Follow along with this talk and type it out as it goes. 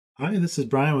Hi, this is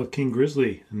Brian with King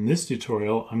Grizzly. In this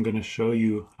tutorial, I'm going to show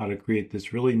you how to create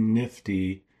this really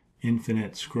nifty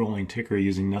infinite scrolling ticker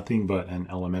using nothing but an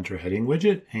Elementor heading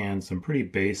widget and some pretty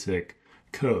basic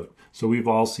code. So we've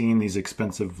all seen these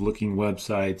expensive looking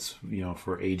websites,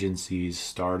 for agencies,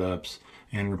 startups,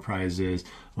 enterprises.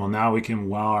 Well, now we can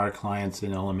wow our clients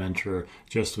in Elementor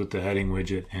just with the heading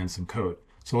widget and some code.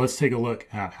 So let's take a look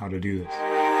at how to do this.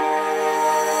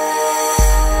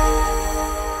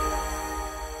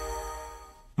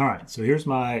 All right, so here's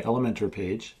my Elementor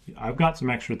page. I've got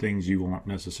some extra things you won't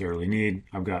necessarily need.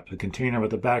 I've got a container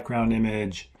with a background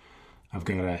image. I've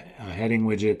got a heading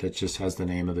widget that just has the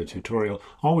name of the tutorial.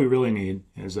 All we really need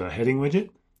is a heading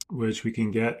widget, which we can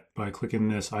get by clicking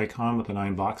this icon with the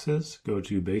 9 boxes. Go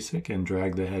to Basic and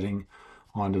drag the heading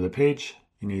onto the page.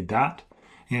 You need that.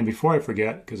 And before I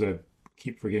forget, because I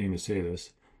keep forgetting to say this,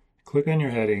 click on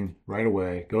your heading right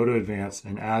away, go to Advanced,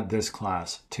 and add this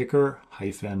class,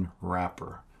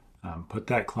 ticker-wrapper. Put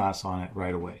that class on it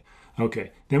right away.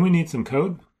 Okay, then we need some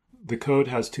code. The code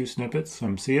has 2 snippets,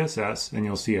 some CSS, and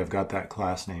you'll see I've got that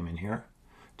class name in here,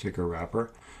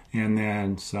 ticker-wrapper, and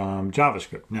then some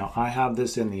JavaScript. Now, I have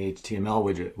this in the HTML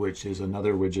widget, which is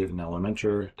another widget in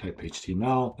Elementor. Type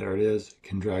HTML, there it is. You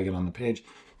can drag it on the page.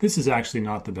 This is actually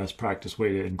not the best practice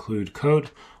way to include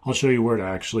code. I'll show you where to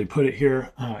actually put it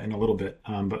here in a little bit,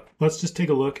 but let's just take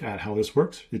a look at how this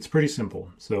works. It's pretty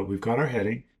simple. So we've got our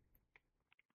heading,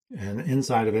 and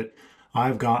inside of it,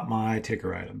 I've got my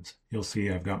ticker items. You'll see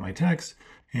I've got my text,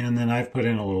 and then I've put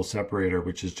in a little separator,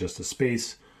 which is just a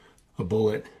space, a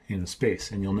bullet, and a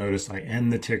space. And you'll notice I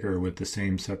end the ticker with the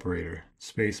same separator,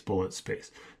 space, bullet,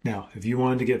 space. Now, if you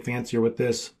wanted to get fancier with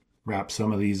this, wrap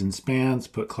some of these in spans,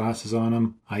 put classes on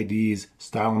them, IDs,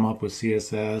 style them up with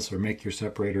CSS, or make your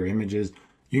separator images.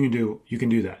 You can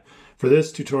do that. For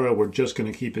this tutorial, we're just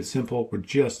going to keep it simple. We're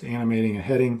just animating a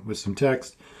heading with some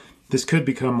text. This could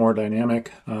become more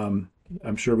dynamic. I'm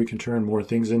sure we can turn more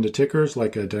things into tickers,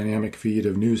 like a dynamic feed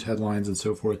of news headlines and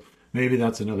so forth. Maybe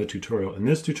that's another tutorial. In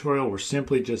this tutorial, we're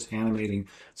simply just animating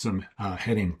some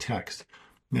heading text.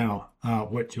 Now,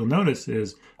 what you'll notice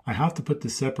is I have to put the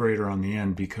separator on the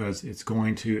end because it's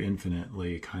going to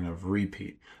infinitely kind of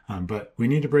repeat. But we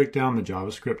need to break down the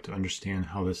JavaScript to understand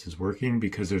how this is working,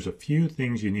 because there's a few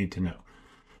things you need to know.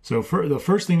 So the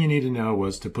first thing you need to know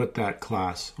was to put that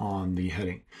class on the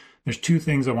heading. There's 2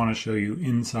 things I want to show you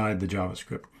inside the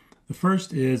JavaScript. The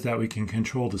first is that we can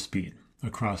control the speed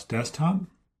across desktop,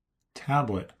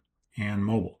 tablet, and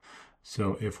mobile.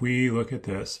 So if we look at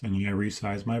this and I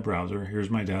resize my browser, here's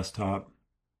my desktop,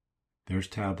 there's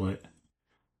tablet,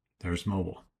 there's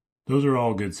mobile. Those are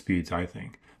all good speeds, I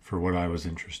think, for what I was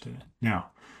interested in. Now,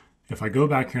 if I go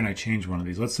back here and I change one of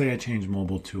these, let's say I change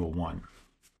mobile to a 1.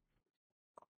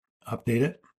 Update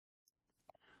it,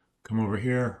 come over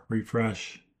here,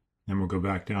 refresh, then we'll go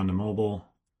back down to mobile.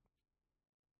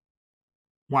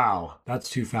 Wow, that's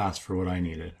too fast for what I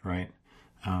needed, right?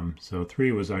 So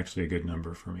 3 was actually a good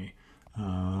number for me.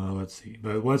 Let's see,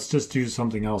 but let's just do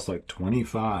something else like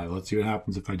 25. Let's see what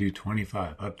happens if I do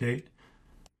 25. Update,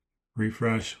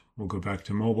 refresh, we'll go back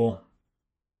to mobile.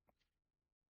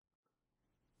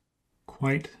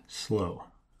 Quite slow.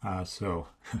 So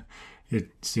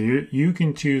you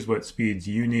can choose what speeds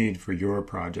you need for your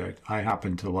project. I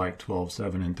happen to like 12,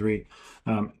 7, and 3.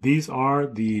 These are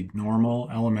the normal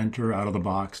Elementor out of the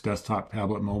box desktop,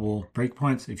 tablet, mobile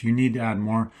breakpoints. If you need to add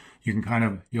more, you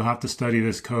can you'll have to study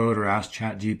this code or ask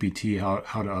ChatGPT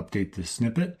how to update this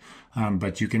snippet.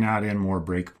 But you can add in more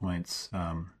breakpoints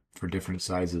for different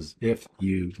sizes if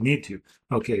you need to.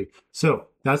 Okay, so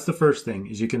that's the first thing,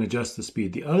 is you can adjust the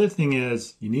speed. The other thing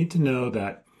is you need to know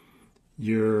that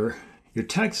your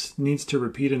text needs to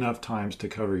repeat enough times to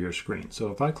cover your screen.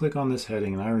 So if I click on this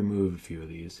heading and I remove a few of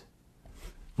these,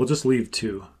 we'll just leave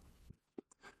 2.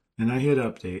 And I hit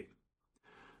update.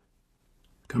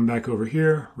 Come back over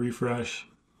here, refresh.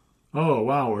 Oh,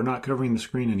 wow, we're not covering the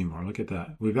screen anymore. Look at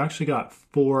that. We've actually got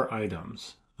 4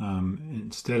 items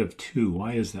instead of 2.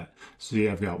 Why is that? So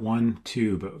yeah, I've got 1,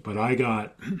 2, but I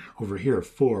got over here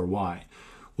 4. Why?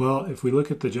 Well, if we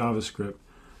look at the JavaScript,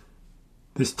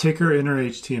 this ticker inner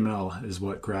HTML is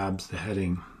what grabs the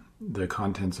heading, the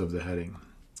contents of the heading.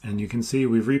 And you can see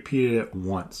we've repeated it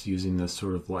once using this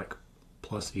sort of like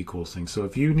plus equals thing. So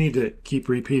if you need to keep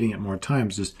repeating it more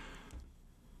times, just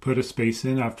put a space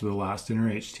in after the last inner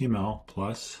HTML,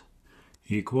 plus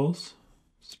equals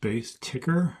space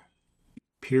ticker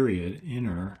period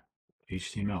inner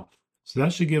HTML. So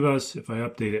that should give us, if I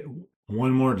update it,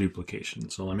 1 more duplication.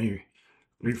 So let me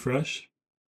refresh.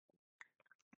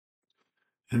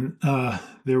 And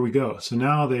there we go. So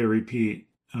now they repeat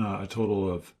a total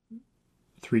of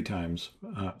three times.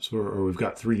 Or we've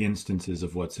got three instances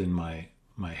of what's in my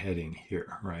heading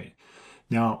here, right?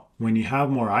 Now, when you have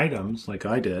more items, like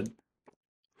I did,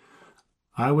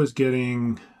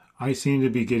 I seem to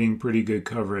be getting pretty good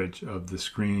coverage of the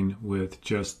screen with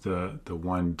just the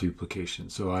one duplication.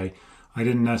 So I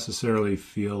didn't necessarily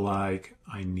feel like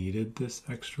I needed this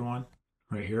extra one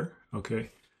right here.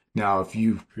 Okay. Now, if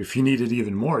you needed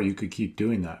even more, you could keep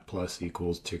doing that. Plus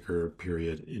equals ticker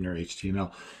period inner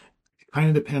HTML. It kind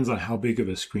of depends on how big of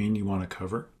a screen you want to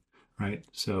cover, right?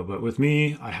 So, but with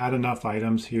me, I had enough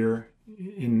items here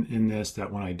in this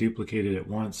that when I duplicated it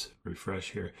once,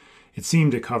 refresh here, it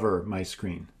seemed to cover my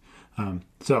screen.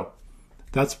 So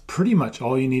that's pretty much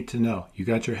all you need to know. You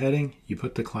got your heading, you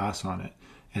put the class on it,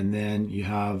 and then you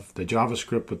have the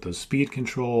JavaScript with those speed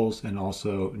controls, and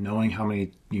also knowing how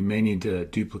many you may need to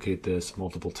duplicate this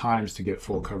multiple times to get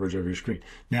full coverage of your screen.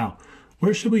 Now,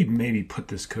 where should we maybe put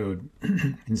this code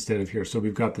instead of here? So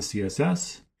we've got the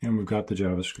CSS and we've got the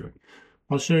JavaScript.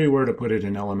 I'll show you where to put it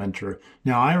in Elementor.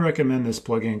 Now, I recommend this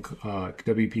plugin,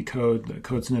 WP Code, the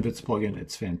Code Snippets plugin.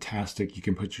 It's fantastic. You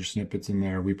can put your snippets in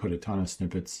there. We put a ton of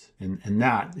snippets in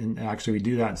that. And actually, we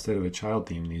do that instead of a child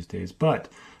theme these days. But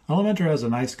Elementor has a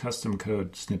nice custom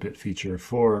code snippet feature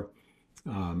for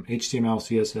HTML,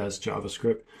 CSS,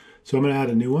 JavaScript. So I'm going to add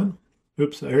a new one.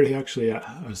 Oops, I already actually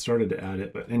started to add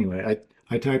it. But anyway,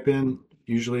 I type in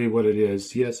usually what it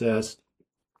is, CSS,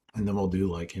 and then we'll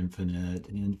do like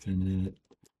infinite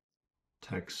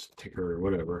text ticker or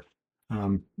whatever.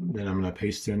 Then I'm going to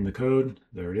paste in the code.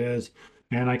 There it is.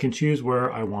 And I can choose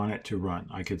where I want it to run.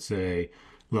 I could say,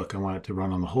 look, I want it to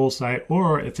run on the whole site.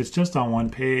 Or if it's just on one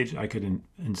page, I could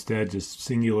instead just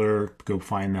singular go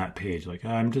find that page. Like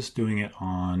I'm just doing it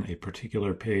on a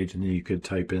particular page. And then you could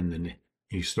type in the,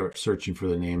 you start searching for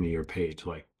the name of your page.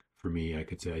 Like for me, I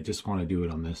could say, I just want to do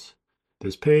it on this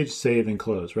page, save and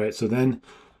close, right? So then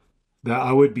that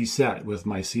I would be set with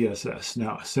my CSS.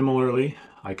 Now, similarly,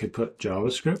 I could put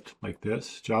JavaScript like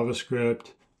this.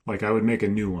 JavaScript, like I would make a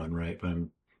new one, right? But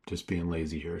I'm just being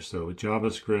lazy here. So with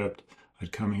JavaScript,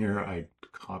 I'd come here, I'd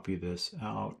copy this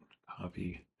out,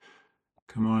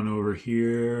 come on over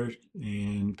here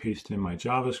and paste in my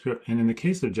JavaScript. And in the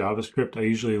case of JavaScript, I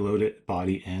usually load it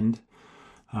body end,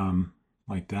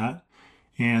 like that.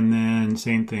 And then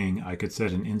same thing, I could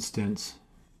set an instance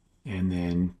and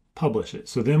then publish it.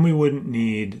 So then we wouldn't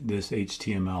need this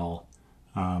HTML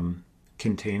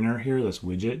container here, this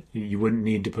widget. You wouldn't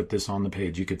need to put this on the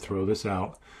page. You could throw this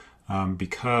out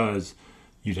because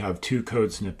you'd have two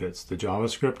code snippets, the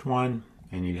JavaScript one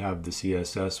and you'd have the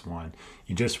CSS one.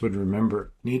 You just would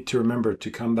need to remember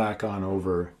to come back on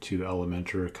over to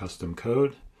Elementor custom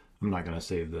code. I'm not going to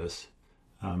save this,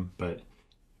 but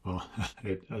well,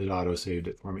 it auto saved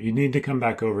it for me. You need to come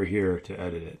back over here to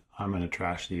edit it. I'm going to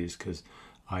trash these because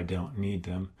I don't need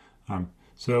them.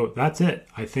 So that's it.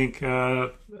 I think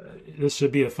this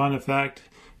should be a fun effect.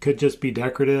 Could just be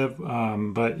decorative,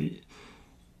 but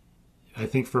I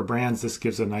think for brands this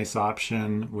gives a nice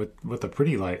option with a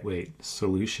pretty lightweight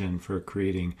solution for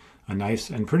creating a nice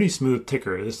and pretty smooth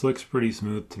ticker. This looks pretty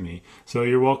smooth to me. So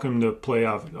you're welcome to play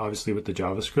off obviously with the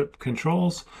JavaScript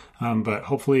controls, but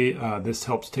hopefully this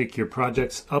helps take your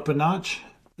projects up a notch.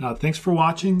 Thanks for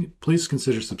watching. Please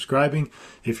consider subscribing.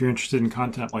 If you're interested in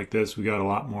content like this, we got a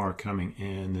lot more coming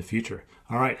in the future.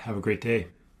 All right, have a great day.